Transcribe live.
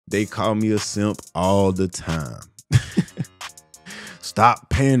They call me a simp all the time. Stop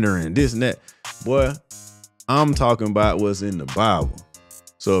pandering, this and that. Boy, I'm talking about what's in the Bible.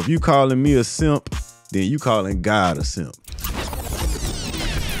 So if you calling me a simp, then you calling God a simp.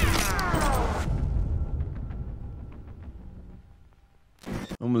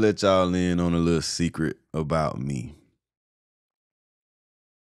 I'm gonna let y'all in on a little secret about me.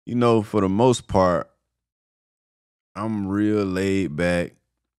 You know, for the most part, I'm real laid back.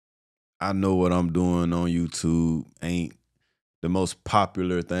 I know what I'm doing on YouTube ain't the most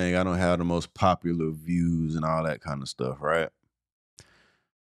popular thing. I don't have the most popular views and all that kind of stuff, right?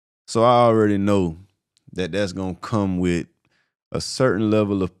 So I already know that that's going to come with a certain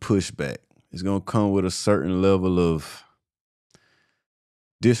level of pushback. It's going to come with a certain level of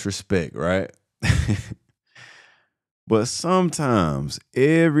disrespect, right? But sometimes,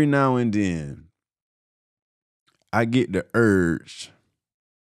 every now and then, I get the urge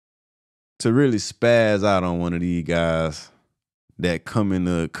to really spaz out on one of these guys that come in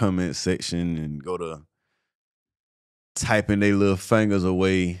the comment section and go to typing their little fingers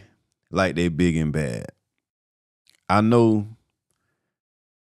away like they big and bad. I know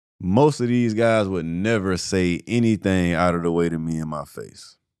most of these guys would never say anything out of the way to me in my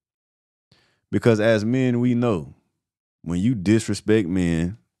face. Because as men, we know when you disrespect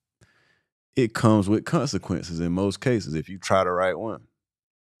men, it comes with consequences in most cases if you try the right one.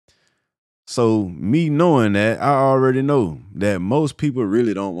 So me knowing that, I already know that most people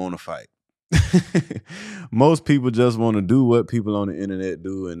really don't want to fight. Most people just want to do what people on the internet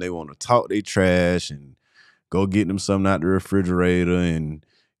do, and they want to talk their trash and go get them something out the refrigerator and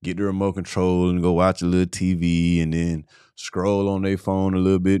get the remote control and go watch a little TV and then scroll on their phone a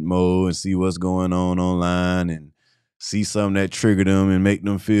little bit more and see what's going on online and see something that trigger them and make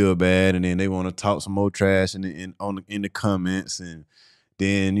them feel bad, and then they want to talk some more trash in the comments, and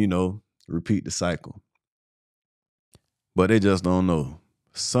then, you know, repeat the cycle. But they just don't know.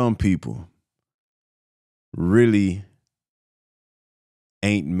 Some people really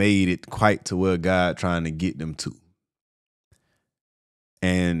ain't made it quite to where God trying to get them to.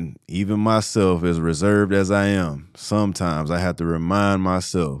 And even myself, as reserved as I am, sometimes I have to remind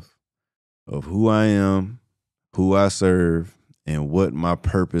myself of who I am, who I serve, and what my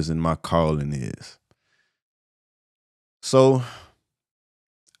purpose and my calling is. So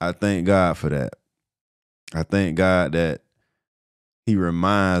I thank God for that. I thank God that He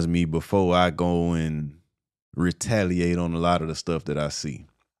reminds me before I go and retaliate on a lot of the stuff that I see.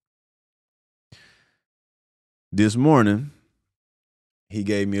 This morning, He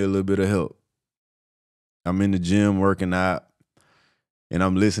gave me a little bit of help. I'm in the gym working out, and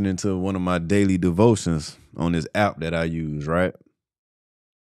I'm listening to one of my daily devotions on this app that I use, right?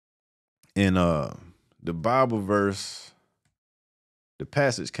 And the Bible verse, the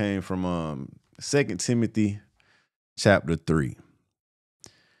passage came from 2 Timothy chapter 3.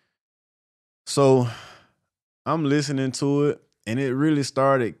 So I'm listening to it, and it really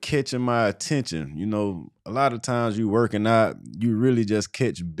started catching my attention. You know, a lot of times you working out, you really just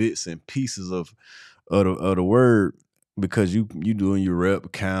catch bits and pieces of the word, because you doing your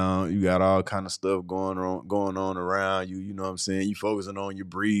rep count, you got all kind of stuff going on around you. You know what I'm saying? You focusing on your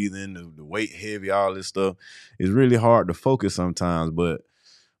breathing, the weight heavy, all this stuff. It's really hard to focus sometimes. But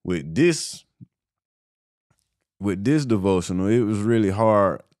with this devotional, it was really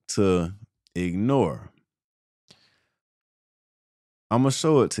hard to ignore. I'm gonna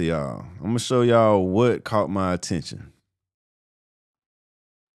show it to y'all. I'm gonna show y'all what caught my attention.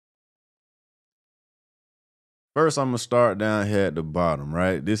 First, I'm gonna start down here at the bottom,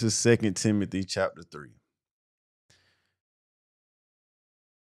 right? This is 2 Timothy chapter 3.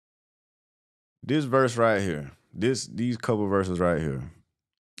 This verse right here, these couple verses right here,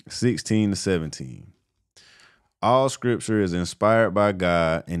 16 to 17. All scripture is inspired by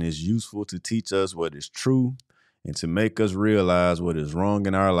God and is useful to teach us what is true and to make us realize what is wrong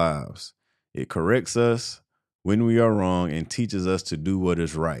in our lives. It corrects us when we are wrong and teaches us to do what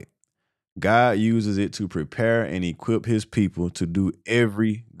is right. God uses it to prepare and equip His people to do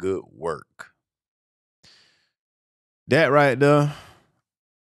every good work. That right there,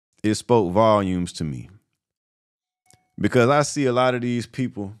 it spoke volumes to me. Because I see a lot of these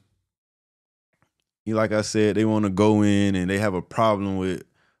people, like I said, they want to go in and they have a problem with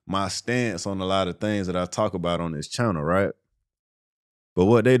my stance on a lot of things that I talk about on this channel, right? But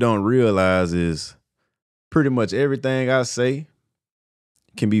what they don't realize is pretty much everything I say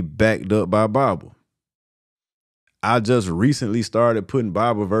can be backed up by Bible. I just recently started putting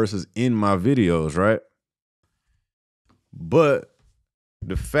Bible verses in my videos, right? But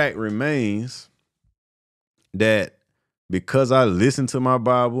the fact remains that because I listen to my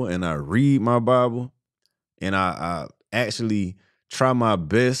Bible and I read my Bible and I actually try my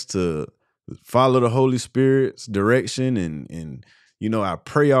best to follow the Holy Spirit's direction and I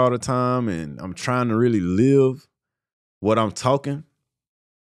pray all the time and I'm trying to really live what I'm talking.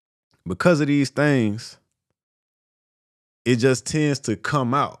 Because of these things, it just tends to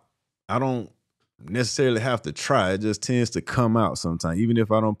come out. I don't necessarily have to try. It just tends to come out sometimes. Even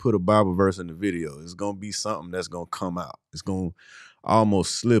if I don't put a Bible verse in the video, it's gonna be something that's gonna come out. It's gonna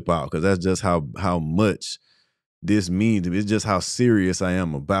almost slip out because that's just how much this means to me. It's just how serious I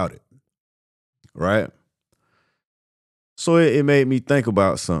am about it. Right? So it made me think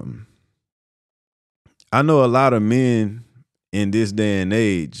about something. I know a lot of men in this day and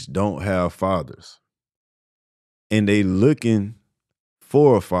age don't have fathers. And they looking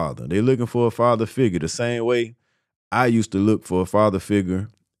for a father. They looking for a father figure the same way I used to look for a father figure,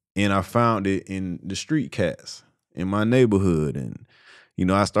 and I found it in the street cats in my neighborhood. And,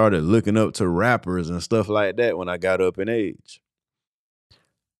 I started looking up to rappers and stuff like that when I got up in age.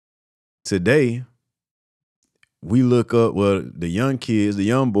 Today, we look up, well, the young kids, the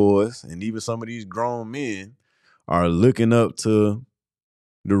young boys, and even some of these grown men are looking up to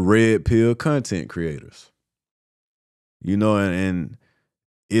the red pill content creators. And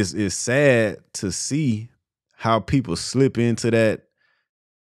it's sad to see how people slip into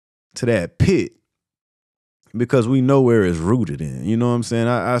that pit because we know where it's rooted in. You know what I'm saying?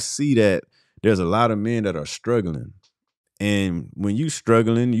 I see that there's a lot of men that are struggling. And when you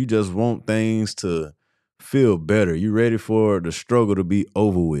struggling, you just want things to feel better. You ready for the struggle to be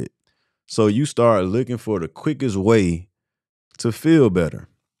over with. So you start looking for the quickest way to feel better.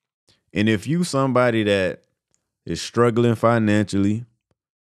 And if you somebody that is struggling financially,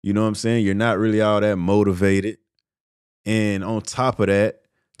 you know what I'm saying? You're not really all that motivated. And on top of that,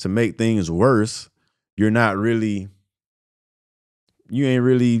 to make things worse, you ain't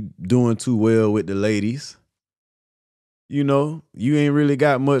really doing too well with the ladies. You ain't really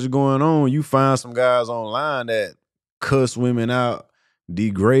got much going on. You find some guys online that cuss women out,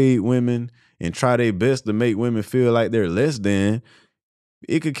 degrade women, and try their best to make women feel like they're less than.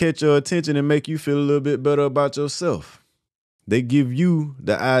 It could catch your attention and make you feel a little bit better about yourself. They give you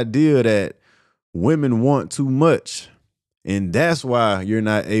the idea that women want too much. And that's why you're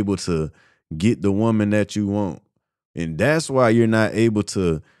not able to get the woman that you want. And that's why you're not able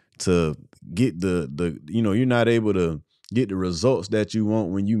to get you're not able to get the results that you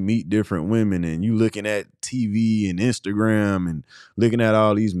want when you meet different women and you looking at TV and Instagram and looking at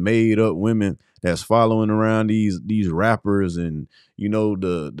all these made up women that's following around these rappers and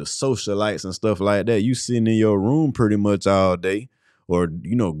the socialites and stuff like that. You sitting in your room pretty much all day or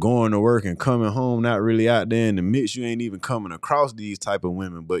going to work and coming home not really out there in the mix. You ain't even coming across these type of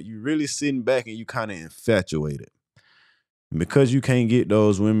women, but you really sitting back and you kind of infatuated. And because you can't get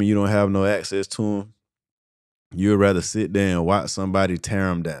those women, you don't have no access to them, you'd rather sit there and watch somebody tear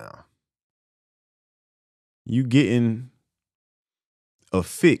them down. You getting a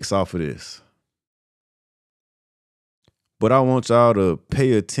fix off of this. But I want y'all to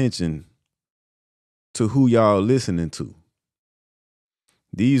pay attention to who y'all listening to.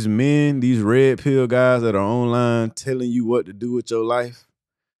 These men, these red pill guys that are online telling you what to do with your life,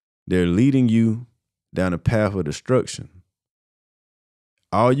 they're leading you down a path of destruction.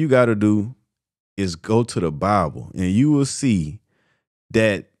 All you got to do is go to the Bible and you will see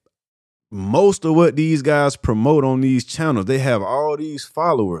that most of what these guys promote on these channels, they have all these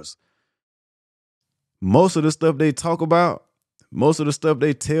followers. Most of the stuff they talk about, most of the stuff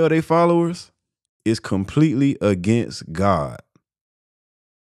they tell their followers is completely against God.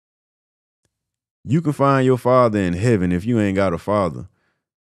 You can find your father in heaven if you ain't got a father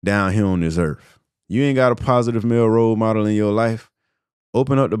down here on this earth. You ain't got a positive male role model in your life.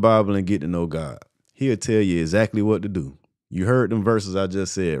 Open up the Bible and get to know God. He'll tell you exactly what to do. You heard them verses I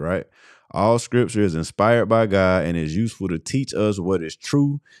just said, right? All scripture is inspired by God and is useful to teach us what is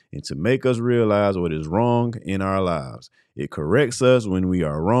true and to make us realize what is wrong in our lives. It corrects us when we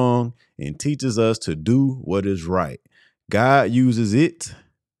are wrong and teaches us to do what is right. God uses it,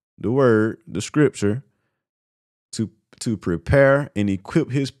 the word, the scripture, to prepare and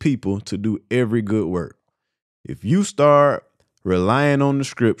equip his people to do every good work. If you start relying on the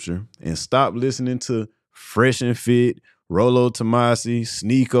scripture and stop listening to Fresh and Fit, Rolo Tomasi,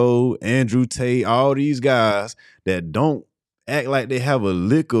 Sneeko, Andrew Tate, all these guys that don't act like they have a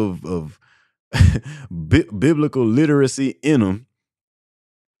lick of biblical literacy in them,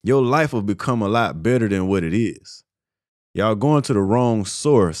 your life will become a lot better than what it is. Y'all going to the wrong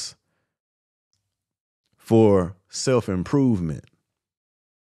source for self-improvement.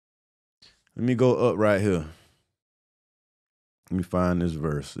 Let me go up right here. Let me find this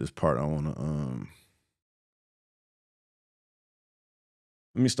verse, this part I want to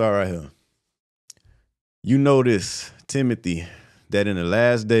let me start right here. You know this, Timothy, that in the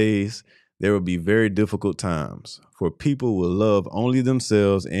last days there will be very difficult times, for people will love only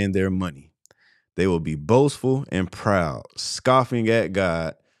themselves and their money. They will be boastful and proud, scoffing at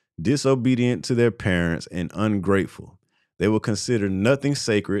God, disobedient to their parents, and ungrateful. They will consider nothing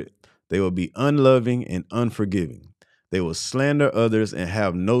sacred. They will be unloving and unforgiving. They will slander others and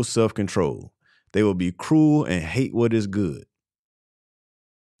have no self control. They will be cruel and hate what is good.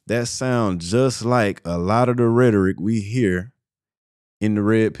 That sounds just like a lot of the rhetoric we hear in the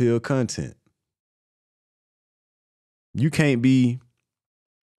red pill content. You can't be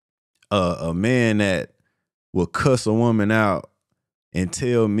a man that will cuss a woman out and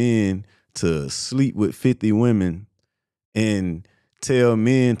tell men to sleep with 50 women and tell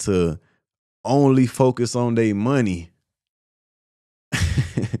men to only focus on their money.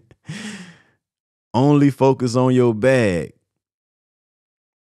 Only focus on your bag.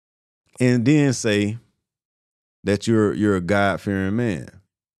 And then say that you're a God-fearing man.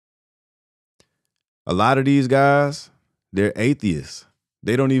 A lot of these guys, they're atheists.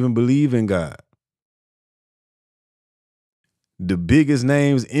 They don't even believe in God. The biggest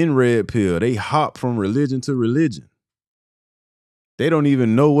names in red pill, they hop from religion to religion. They don't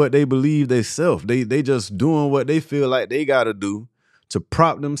even know what they believe themselves. They just doing what they feel like they got to do to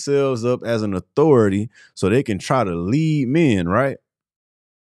prop themselves up as an authority so they can try to lead men, right?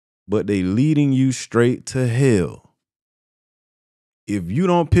 But they leading you straight to hell. If you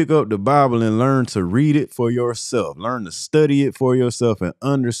don't pick up the Bible and learn to read it for yourself, learn to study it for yourself and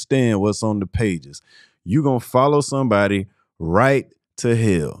understand what's on the pages, you're going to follow somebody right to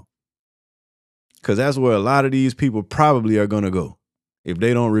hell. Because that's where a lot of these people probably are going to go if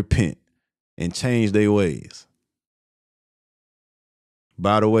they don't repent and change their ways.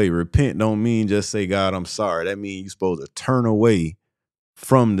 By the way, repent don't mean just say, God, I'm sorry. That means you're supposed to turn away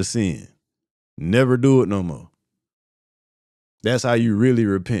from the sin. Never do it no more. That's how you really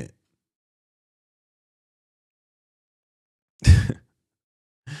repent.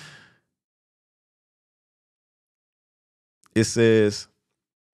 It says,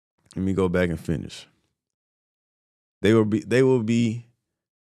 let me go back and finish. They will be,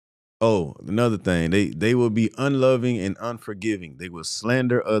 oh, another thing. They will be unloving and unforgiving. They will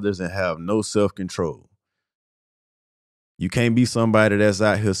slander others and have no self-control. You can't be somebody that's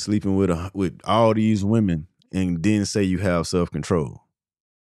out here sleeping with all these women and then say you have self-control.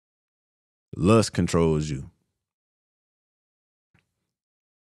 Lust controls you.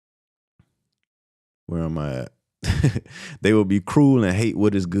 Where am I at? They will be cruel and hate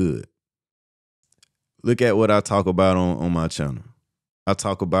what is good. Look at what I talk about on my channel. I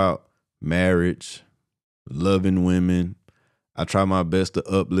talk about marriage, loving women. I try my best to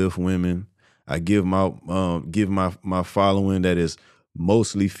uplift women. I give my following that is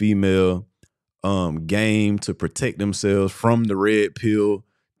mostly female game to protect themselves from the red pill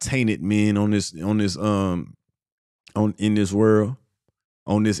tainted men in this world,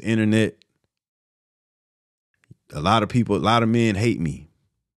 on this internet. A lot of men hate me.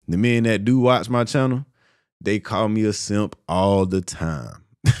 The men that do watch my channel, they call me a simp all the time.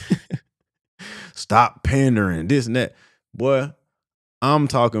 Stop pandering, this and that. Boy, I'm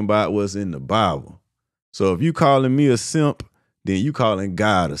talking about what's in the Bible. So if you calling me a simp, then you calling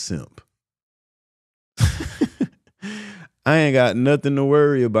God a simp. I ain't got nothing to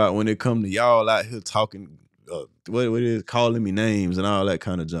worry about when it come to y'all out here talking, what it is, calling me names and all that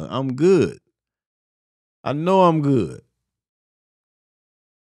kind of junk. I'm good. I know I'm good.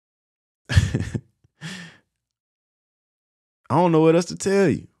 I don't know what else to tell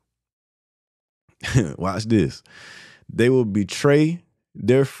you. Watch this. They will betray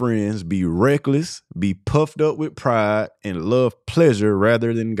their friends, be reckless, be puffed up with pride, and love pleasure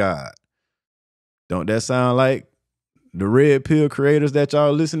rather than God. Don't that sound like the red pill creators that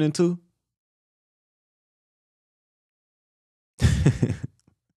y'all listening to?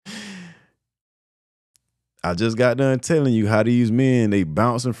 I just got done telling you how these men, they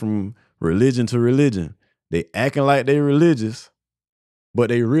bouncing from religion to religion. They acting like they religious, but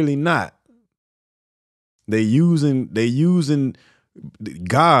they really not. They using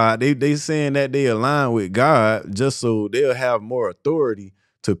God. They saying that they align with God just so they'll have more authority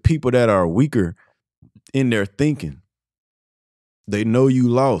to people that are weaker in their thinking. They know you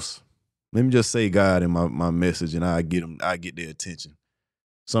lost. Let me just say God in my message and I get their attention.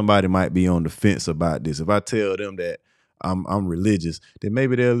 Somebody might be on the fence about this. If I tell them that I'm religious, then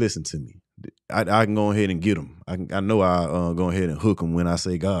maybe they'll listen to me. I can go ahead and get them. I know I'll go ahead and hook them when I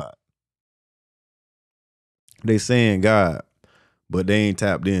say God. They saying God, but they ain't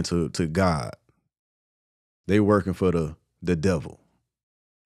tapped into God. They working for the devil.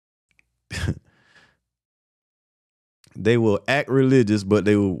 They will act religious, but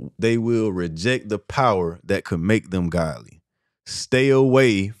they will reject the power that could make them godly. Stay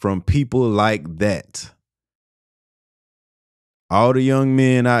away from people like that. All the young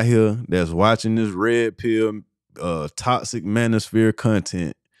men out here that's watching this red pill, toxic manosphere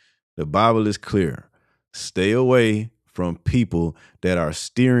content, the Bible is clear. Stay away from people that are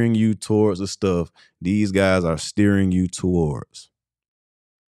steering you towards the stuff these guys are steering you towards.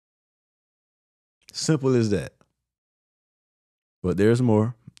 Simple as that. But there's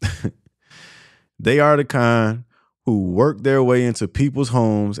more. They are the kind who work their way into people's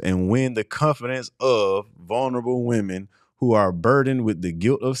homes and win the confidence of vulnerable women who are burdened with the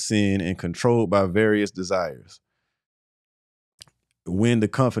guilt of sin and controlled by various desires. Win the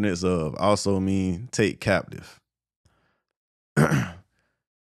confidence of also mean take captive.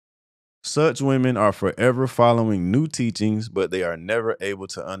 Such women are forever following new teachings, but they are never able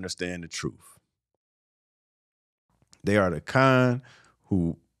to understand the truth. They are the kind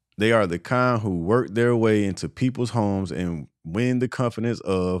who work their way into people's homes and win the confidence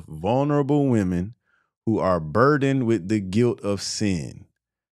of vulnerable women who are burdened with the guilt of sin.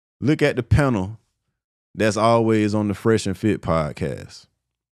 Look at the panel that's always on the Fresh and Fit podcast.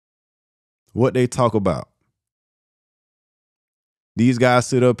 What they talk about. These guys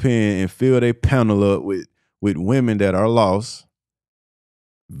sit up here and fill their panel up with women that are lost,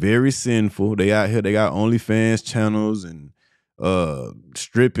 very sinful. They out here, they got OnlyFans channels and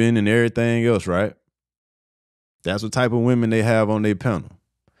stripping and everything else, right? That's what type of women they have on their panel.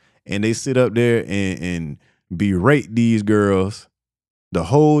 And they sit up there and berate these girls the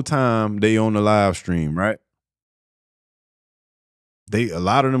whole time they on the live stream, right? A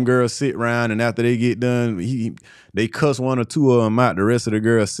lot of them girls sit around, and after they get done, they cuss one or two of them out. The rest of the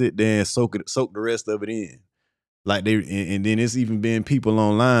girls sit there and soak the rest of it in. Like and then it's even been people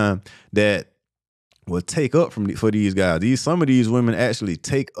online that will take up for these guys. Some of these women actually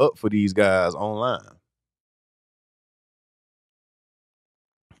take up for these guys online.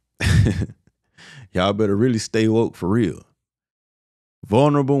 Y'all better really stay woke for real.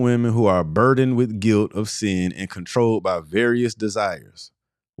 Vulnerable women who are burdened with guilt of sin and controlled by various desires.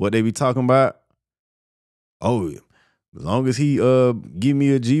 What they be talking about? Oh, as long as he give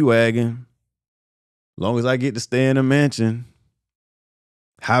me a G-Wagon, as long as I get to stay in a mansion,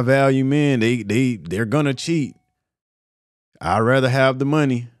 high value men, they're gonna cheat. I'd rather have the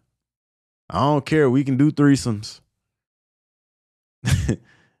money. I don't care. We can do threesomes.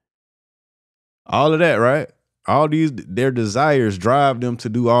 All of that, right? All their desires drive them to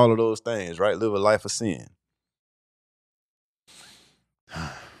do all of those things, right? Live a life of sin.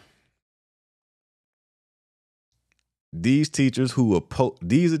 These teachers oppose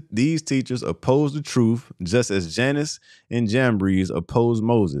the truth, just as Jannes and Jambres oppose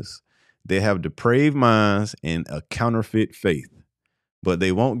Moses. They have depraved minds and a counterfeit faith, but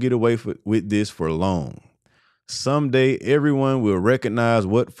they won't get away with this for long. Someday, everyone will recognize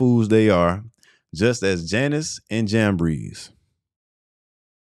what fools they are, just as Jannes and Jambres.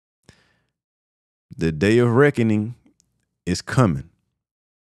 The day of reckoning is coming.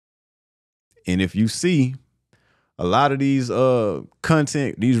 And if you see a lot of these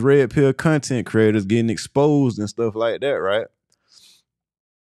these red pill content creators getting exposed and stuff like that, right?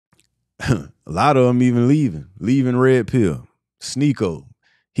 A lot of them even leaving red pill. Sneeko,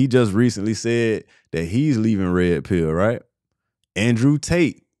 he just recently said that he's leaving red pill, right? Andrew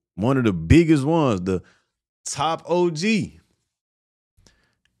Tate, one of the biggest ones, the top OG.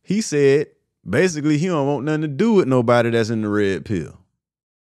 He said basically he don't want nothing to do with nobody that's in the red pill.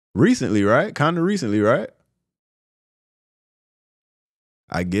 Recently, right? Kind of recently, right?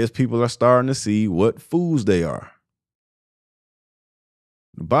 I guess people are starting to see what fools they are.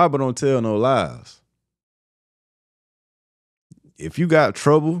 The Bible don't tell no lies. If you got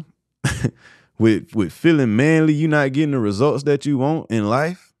trouble with feeling manly, you're not getting the results that you want in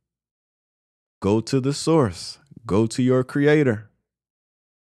life, go to the source. Go to your creator.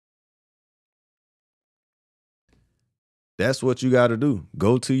 That's what you got to do.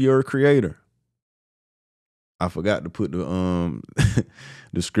 Go to your creator. I forgot to put the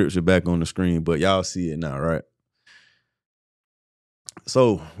the scripture back on the screen, but y'all see it now, right?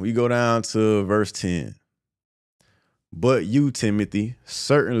 So we go down to verse 10. But you, Timothy,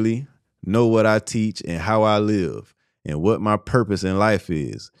 certainly know what I teach and how I live and what my purpose in life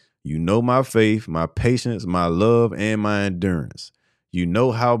is. You know my faith, my patience, my love, and my endurance. You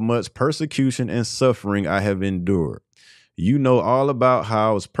know how much persecution and suffering I have endured. You know all about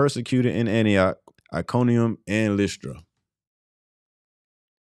how I was persecuted in Antioch, Iconium, and Lystra.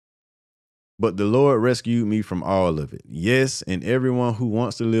 But the Lord rescued me from all of it. Yes, and everyone who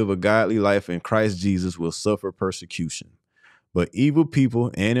wants to live a godly life in Christ Jesus will suffer persecution. But evil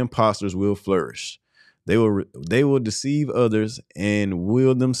people and impostors will flourish. They will deceive others and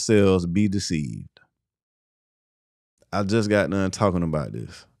will themselves be deceived. I just got done talking about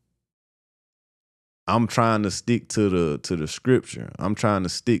this. I'm trying to stick to the scripture. I'm trying to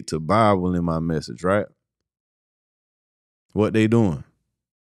stick to Bible in my message, right? What they doing?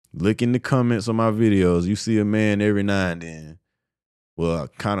 Look in the comments on my videos. You see a man every now and then, well,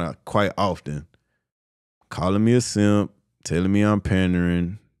 kind of quite often, calling me a simp, telling me I'm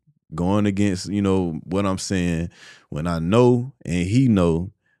pandering, going against, what I'm saying, when I know and he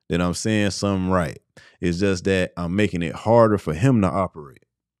know that I'm saying something right. It's just that I'm making it harder for him to operate.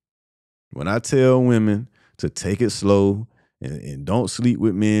 When I tell women to take it slow and don't sleep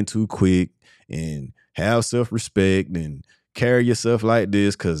with men too quick and have self-respect and carry yourself like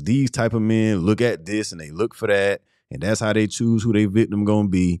this, because these type of men look at this and they look for that, and that's how they choose who their victim gonna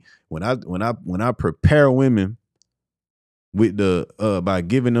be. When I prepare women with by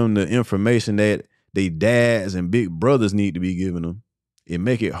giving them the information that they dads and big brothers need to be giving them, it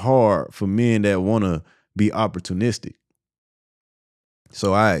make it hard for men that want to be opportunistic.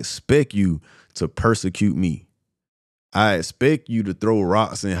 So I expect you to persecute me. I expect you to throw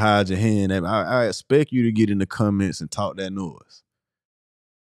rocks and hide your hand at me. I expect you to get in the comments and talk that noise.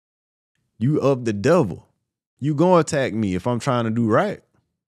 You of the devil. You gonna attack me if I'm trying to do right.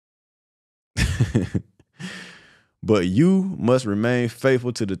 But you must remain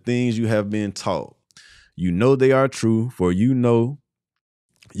faithful to the things you have been taught. You know they are true, for you know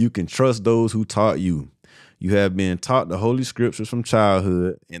you can trust those who taught you. You have been taught the Holy Scriptures from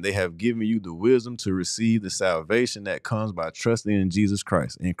childhood, and they have given you the wisdom to receive the salvation that comes by trusting in Jesus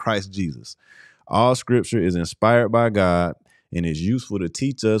Christ, in Christ Jesus. All Scripture is inspired by God and is useful to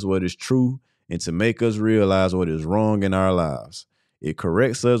teach us what is true and to make us realize what is wrong in our lives. It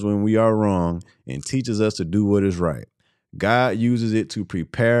corrects us when we are wrong and teaches us to do what is right. God uses it to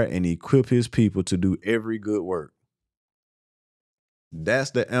prepare and equip his people to do every good work.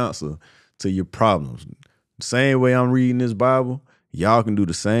 That's the answer to your problems. Same way I'm reading this Bible, y'all can do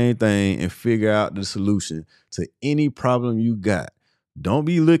the same thing and figure out the solution to any problem you got. Don't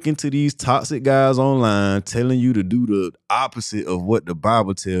be looking to these toxic guys online telling you to do the opposite of what the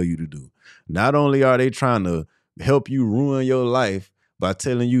Bible tells you to do. Not only are they trying to help you ruin your life by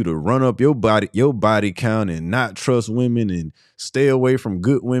telling you to run up your body count and not trust women and stay away from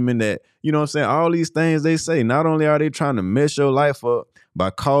good women that, you know what I'm saying? All these things they say, not only are they trying to mess your life up by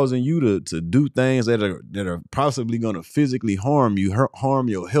causing you to do things that are possibly going to physically harm you, harm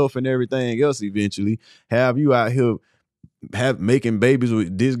your health and everything else eventually, have you out here making babies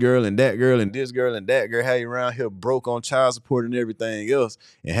with this girl and that girl and this girl and that girl, have you around here broke on child support and everything else,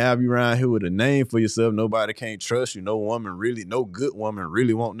 and have you around here with a name for yourself. Nobody can't trust you. No good woman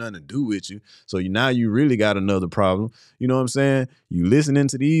really want nothing to do with you. So now you really got another problem. You know what I'm saying? You listening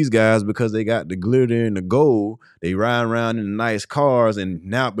to these guys because they got the glitter and the gold. They ride around in nice cars, and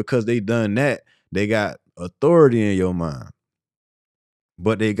now because they done that, they got authority in your mind.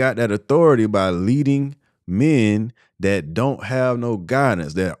 But they got that authority by leading men that don't have no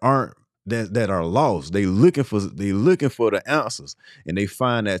guidance, that are lost. They looking for the answers, and they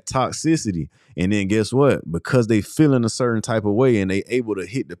find that toxicity. And then guess what? Because they feeling a certain type of way and they able to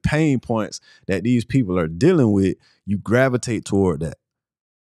hit the pain points that these people are dealing with, you gravitate toward that.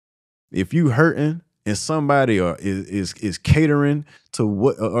 If you hurting and somebody is catering to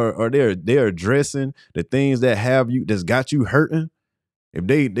what, or they're addressing the things that's got you hurting, if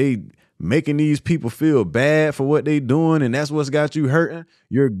they making these people feel bad for what they doing and that's what's got you hurting,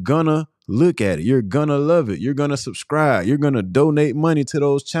 you're gonna look at it. You're gonna love it. You're gonna subscribe. You're gonna donate money to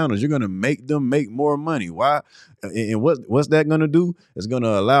those channels. You're gonna make them make more money. Why? And what's that gonna do? It's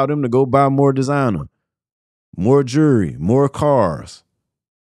gonna allow them to go buy more designer, more jewelry, more cars.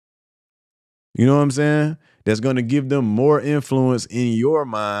 You know what I'm saying? That's gonna give them more influence in your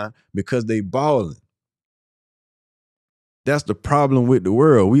mind because they balling. That's the problem with the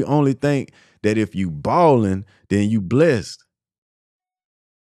world. We only think that if you balling, then you blessed.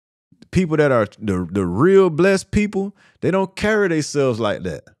 People that are the real blessed people, they don't carry themselves like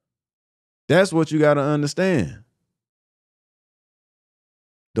that. That's what you got to understand.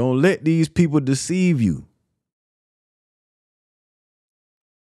 Don't let these people deceive you.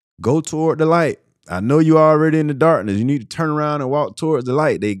 Go toward the light. I know you already in the darkness. You need to turn around and walk towards the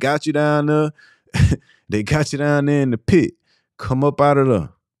light. They got you down there. They got you down there in the pit. Come up out of there.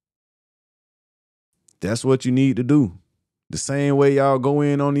 That's what you need to do. The same way y'all go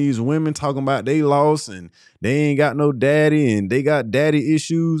in on these women talking about they lost and they ain't got no daddy and they got daddy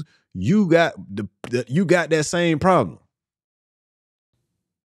issues. You got you got that same problem.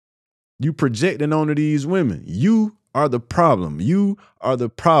 You projecting onto these women. You are the problem. You are the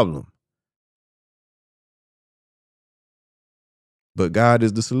problem. But God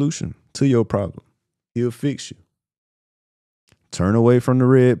is the solution to your problem. He'll fix you. Turn away from the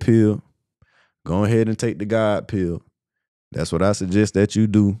red pill. Go ahead and take the God pill. That's what I suggest that you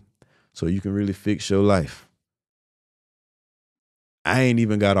do so you can really fix your life. I ain't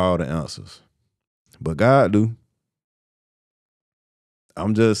even got all the answers, but God do.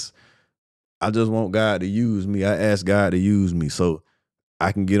 I just want God to use me. I ask God to use me so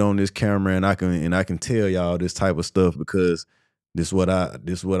I can get on this camera and I can tell y'all this type of stuff because this what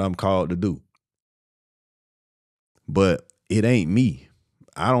I'm called to do. But it ain't me.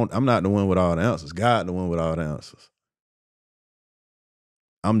 I'm not the one with all the answers. God the one with all the answers.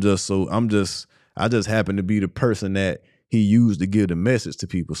 I just happen to be the person that he used to give the message to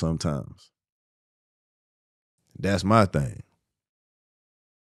people sometimes. That's my thing.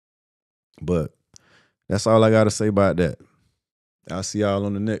 But that's all I got to say about that. I'll see y'all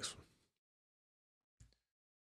on the next one.